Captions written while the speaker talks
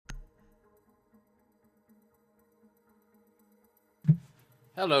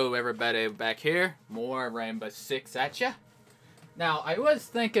Hello everybody, back here. More Rainbow Six at ya. Now, I was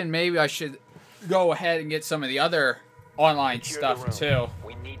thinking maybe I should go ahead and get some of the other online stuff too.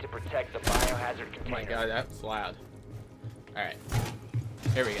 We need to protect the biohazard container. Oh my god, that was loud. Alright.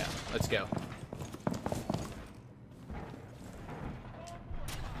 Here we go. Let's go.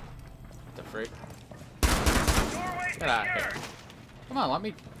 What the freak? Get out of here. Come on, let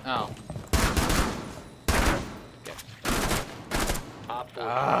me... Oh. The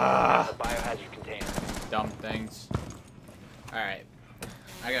biohazard container. Dumb things. Alright.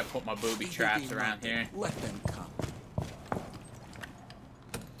 I gotta put my booby traps around here. Let them come.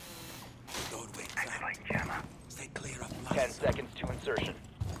 Don't wait. Stay clear of 10 seconds to insertion.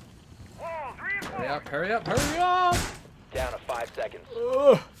 Hurry up, hurry up, hurry up! Down to 5 seconds.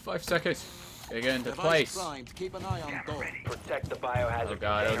 Ugh, 5 seconds. Get into place. Keep an eye on door. Protect the biohazard Oh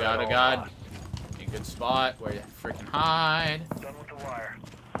god, oh container god, at oh all god. costs. A good spot where you freaking hide. Done with the wire.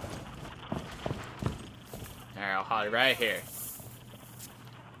 Alright, I'll hide right here.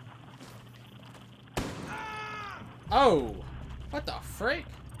 Oh! What the freak?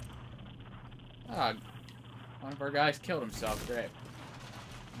 Oh, one of our guys killed himself. Great.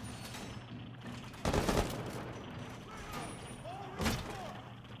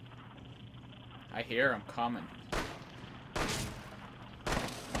 I hear him coming.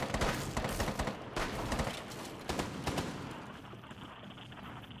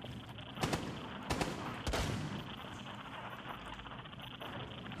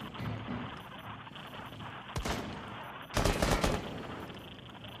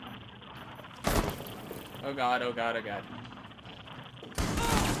 Oh god, oh god, oh god.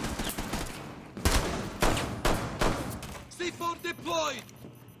 C4 deployed!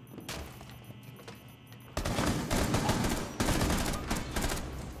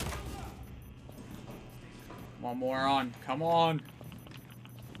 One more on. Come on.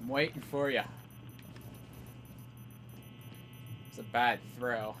 I'm waiting for you. It's a bad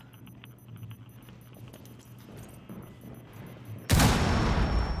throw.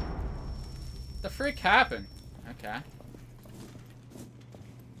 The freak happened? Okay.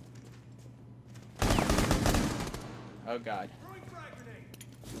 Oh god.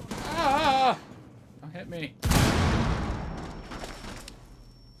 Ah! Don't hit me.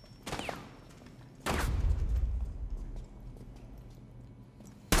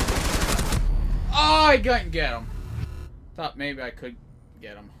 Oh, I couldn't get him. Thought maybe I could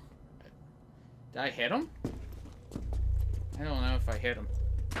get him. Did I hit him? I don't know if I hit him.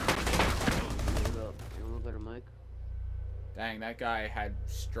 Dang, that guy had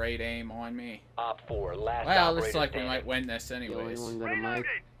straight aim on me. Op 4, last Well, looks operator like we standing. might win this anyways.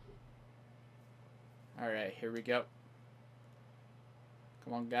 Alright, here we go.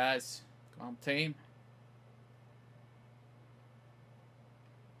 Come on, guys. Come on, team.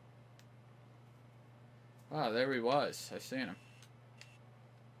 Wow, there he was. I seen him.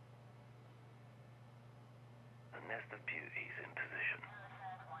 A nest of beauties in position.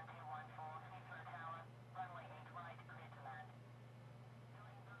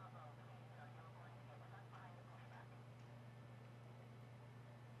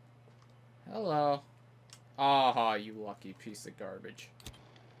 Hello. Ah, you lucky piece of garbage.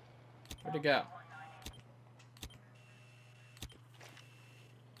 Where'd it go?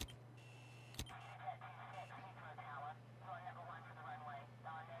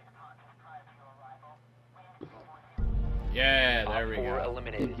 Yeah, there we Op 4 go.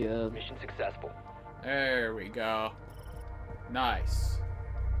 eliminated. Good job. Mission successful. There we go. Nice.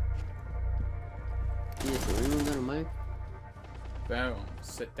 Yeah, so anyone got a mic? Boom.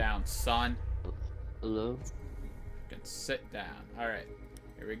 Sit down, son. Hello? You can sit down. Alright.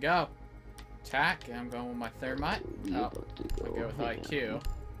 Here we go. Attack. I'm going with my thermite. We Oh, about to I'll go with hang IQ. out.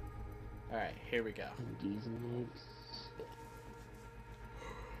 Alright, here we go. These mics.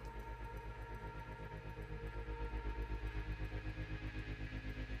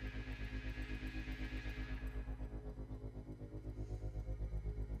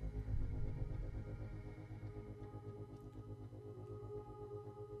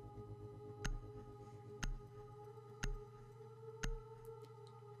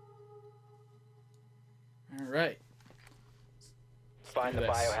 Alright. Find the this.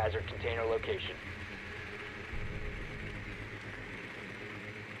 biohazard container location.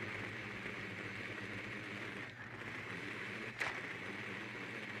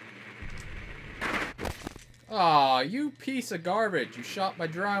 Aw, you piece of garbage. You shot my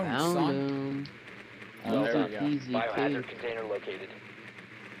drone, Found son. him. Oh, there we go. Easy Biohazard pick. container located.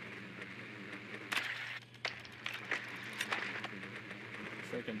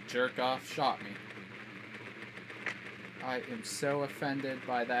 Freaking jerk off shot me. I am so offended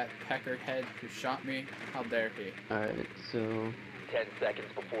by that peckerhead who shot me. How dare he? Alright, so 10 seconds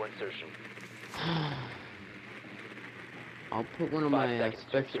before insertion. I'll put one of 5 my seconds to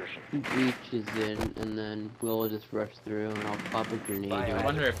special insertion. breaches in, and then we'll just rush through, and I'll pop a grenade in. I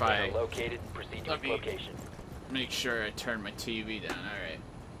wonder if I- Container located. Proceed to Let its me- location. Make sure I turn my TV down. Alright.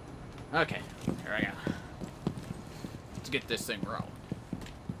 Okay, here I go. Let's get this thing rolling.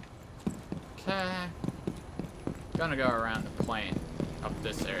 Okay. Gonna go around the plane. Up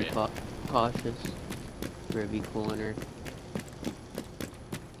this area. Cautious. Ribby corner.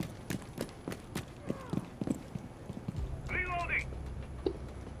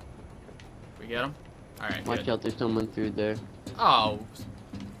 We get him? Alright, Watch good. out, there's someone through there. Oh.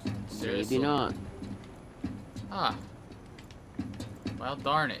 Seriously? Maybe not. Ah. Well,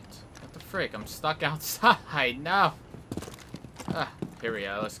 darn it. What the frick? I'm stuck outside. No. Ah, here we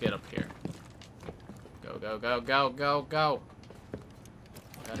go. Let's get up here. Go, go, go, go, go, go.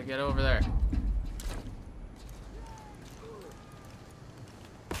 Gotta get over there.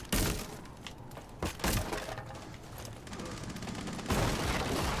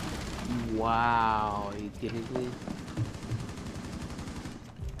 Wow, are you kidding me?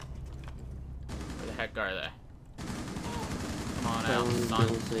 Where the heck are they? Come on out, Someone son.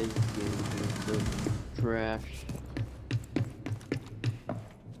 don't say this game is so trash.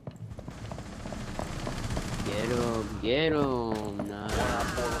 Get him, nice. 1 on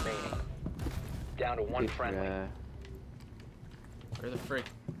 4 remaining. Down to 1 Good friendly. try. Where the frick?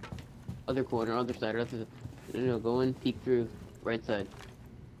 Other corner, other side, no, go in, peek through, right side.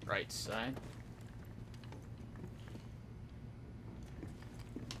 Right side.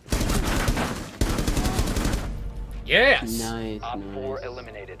 Yes! Nice, Op 4 nice.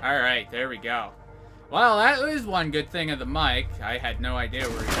 eliminated. Alright, there we go. Well, that was one good thing of the mic. I had no idea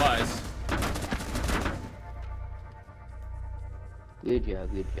where he was. Good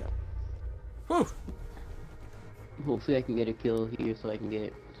job, good job. Whew! Hopefully I can get a kill here so I can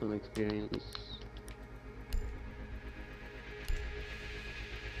get some experience.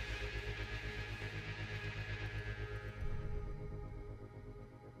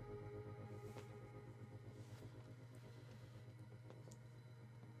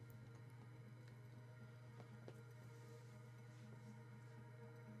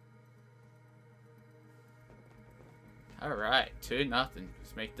 Alright, 2-0. Let's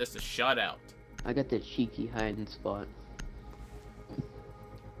make this a shutout. I got that cheeky hiding spot.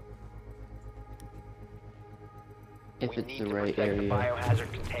 If We it's need the to right protect the area.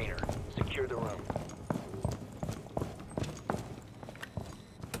 biohazard container. Secure the room.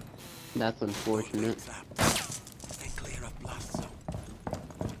 That's unfortunate. Stay clear of blast zone.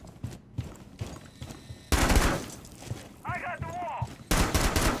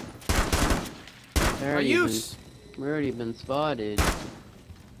 Are you? We've already been spotted.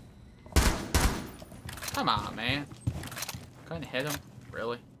 Come on, man. Couldn't hit him?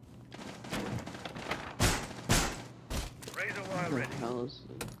 Really? What the hell is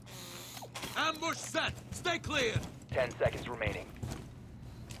it? Ambush set. Stay clear. 10 seconds remaining.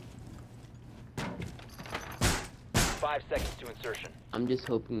 5 seconds to insertion. I'm just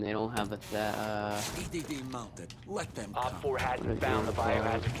hoping they don't have a EDD mounted. Let them Op come. 4 hasn't found the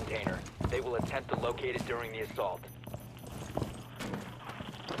biohazard container. They will attempt to locate it during the assault.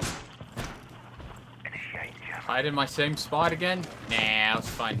 Hide in my same spot again? Nah, let's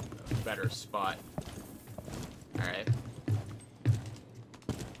find a better spot. Alright.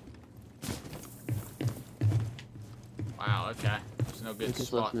 Wow, okay. There's no good make as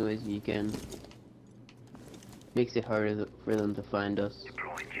spot. less noise as you can. Makes it harder for them to find us.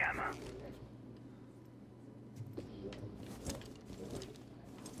 Deploy jammer.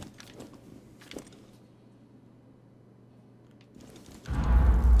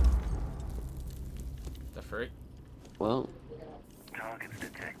 The freak? Well, Targets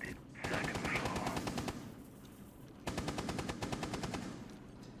detected. Second floor.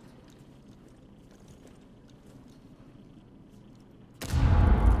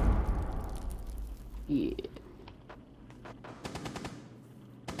 yeah.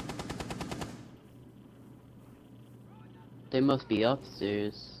 They must be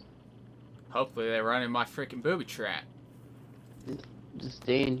upstairs. Hopefully they run in my freaking booby trap. Just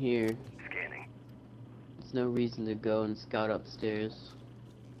stay in here. Scanning. There's no reason to go and scout upstairs.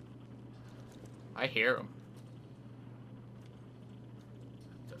 I hear them.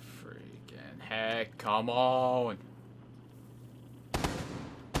 The freaking heck, come on.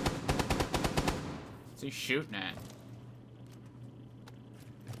 What's he shooting at?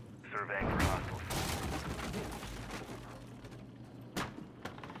 Surveying for hostiles.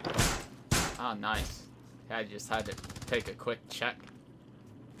 Oh, nice. I just had to take a quick check.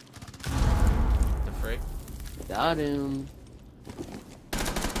 The freak. Got him.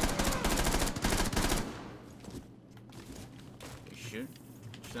 You shoot?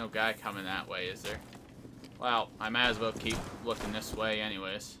 There's no guy coming that way, is there? Well, I might as well keep looking this way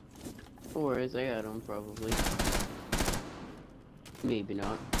anyways. Or is I got him probably. Maybe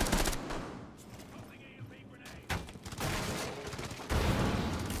not.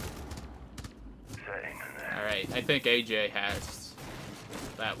 Alright, I think AJ has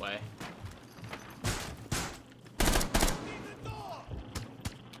that way.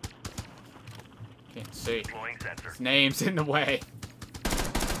 Can't see. His name's in the way.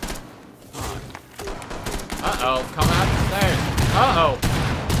 Uh-oh, come out the stairs.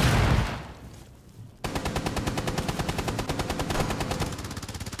 Uh-oh.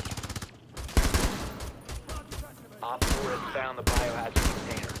 Op 4 has found the biohazard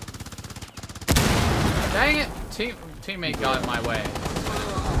container. Dang it! Teammate got in my way.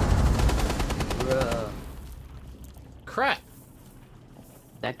 Bruh. Crap.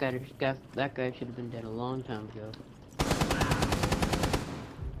 That guy should have been dead a long time ago.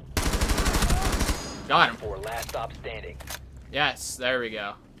 Got him. 4 last stop standing. Yes, there we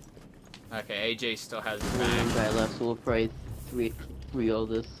go. Okay, AJ still has his One bag. guy left, so we'll probably three all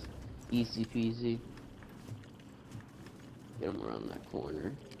this. Easy peasy. Get him around that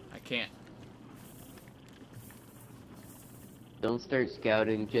corner. I can't. Don't start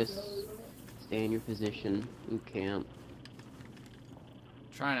scouting, just stay in your position and camp.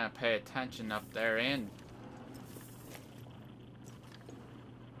 Trying to pay attention up there and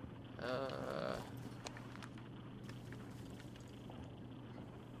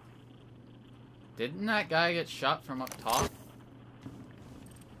didn't that guy get shot from up top?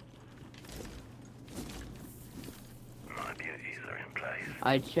 My beauties are in place.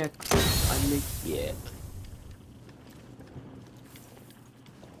 I checked. Yeah.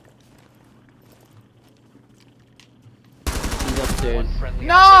 He's upstairs. One friendly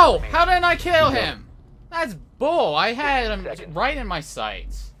No! operator remaining. How didn't I kill him? That's bull. I had him 15 seconds. right in my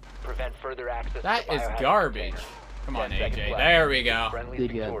sights. Prevent further access That to the is biohazard garbage. container. Come on, 10 seconds AJ. left. There we go. Friendly's Good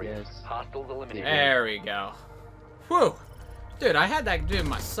job, victorious. guys. Hostiles eliminated. There we go. Whew. Dude, I had that dude in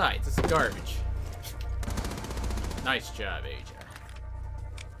my sights. It's garbage. Nice job, AJ.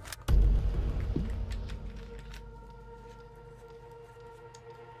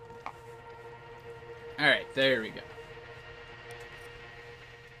 Alright, there we go.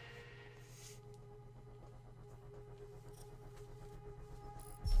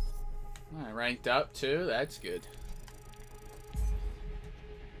 I ranked up too. That's good.